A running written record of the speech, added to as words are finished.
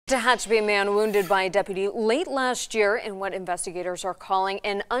Tehachapi man wounded by a deputy late last year in what investigators are calling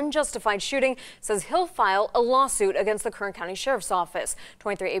an unjustified shooting says he'll file a lawsuit against the Kern County Sheriff's Office.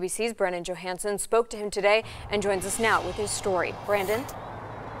 23 ABC's Brandon Johansson spoke to him today and joins us now with his story. Brandon?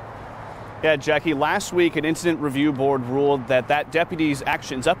 Yeah, Jackie, last week an incident review board ruled that deputy's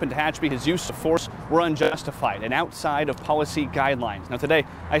actions up in Tehachapi, his use of force, were unjustified and outside of policy guidelines. Now today,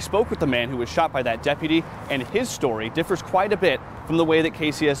 I spoke with the man who was shot by that deputy, and his story differs quite a bit from the way that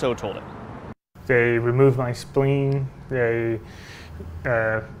KCSO told it. They removed my spleen, they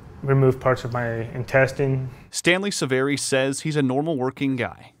removed parts of my intestine. Stanley Severi says he's a normal working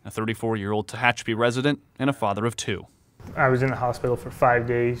guy, a 34-year-old Tehachapi resident and a father of two. I was in the hospital for 5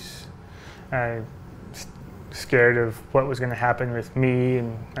 days. I was scared of what was going to happen with me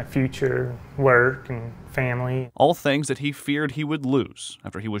and my future, work and family. All things that he feared he would lose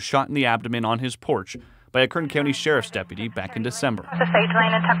after he was shot in the abdomen on his porch by a Kern County Sheriff's deputy back in December. The Sage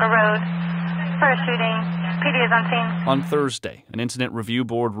Lane and Tucker Road for a shooting. PD is on scene. On Thursday, an incident review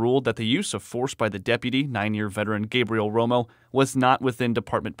board ruled that the use of force by the deputy, 9-year veteran Gabriel Romo, was not within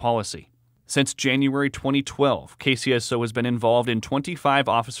department policy. Since January 2012, KCSO has been involved in 25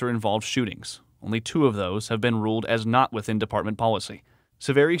 officer-involved shootings. Only 2 of those have been ruled as not within department policy.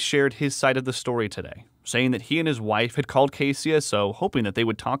 Severi shared his side of the story today, saying that he and his wife had called KCSO hoping that they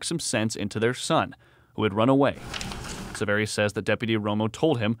would talk some sense into their son, who had run away. Severi says that Deputy Romo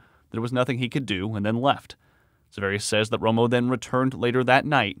told him there was nothing he could do and then left. Severi says that Romo then returned later that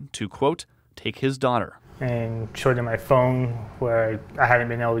night to, quote, take his daughter. And showed him my phone where I haven't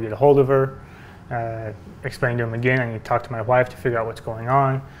been able to get a hold of her. Explained to him again I need to talk to my wife to figure out what's going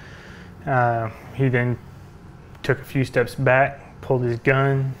on. He then took a few steps back, pulled his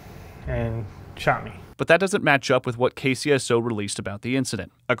gun, and shot me. But that doesn't match up with what KCSO released about the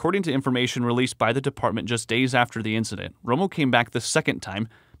incident. According to information released by the department just days after the incident, Romo came back the second time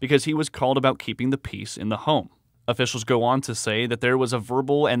because he was called about keeping the peace in the home. Officials go on to say that there was a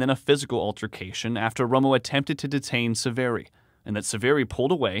verbal and then a physical altercation after Romo attempted to detain Severi, and that Severi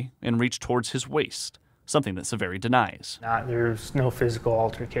pulled away and reached towards his waist, something that Severi denies. There's no physical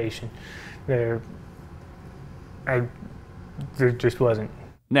altercation. There just wasn't.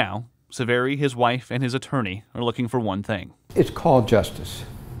 Now, Severi, his wife, and his attorney are looking for one thing. It's called justice.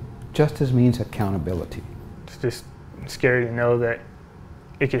 Justice means accountability. It's just scary to know that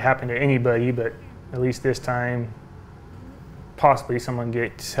it could happen to anybody, but at least this time, possibly someone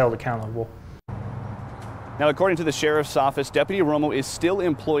gets held accountable. Now, according to the Sheriff's Office, Deputy Romo is still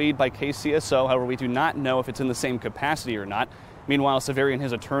employed by KCSO. However, we do not know if it's in the same capacity or not. Meanwhile, Severi and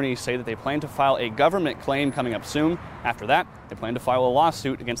his attorney say that they plan to file a government claim coming up soon. After that, they plan to file a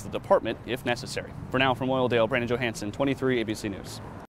lawsuit against the department if necessary. For now, from Oildale, Brandon Johansson, 23 ABC News.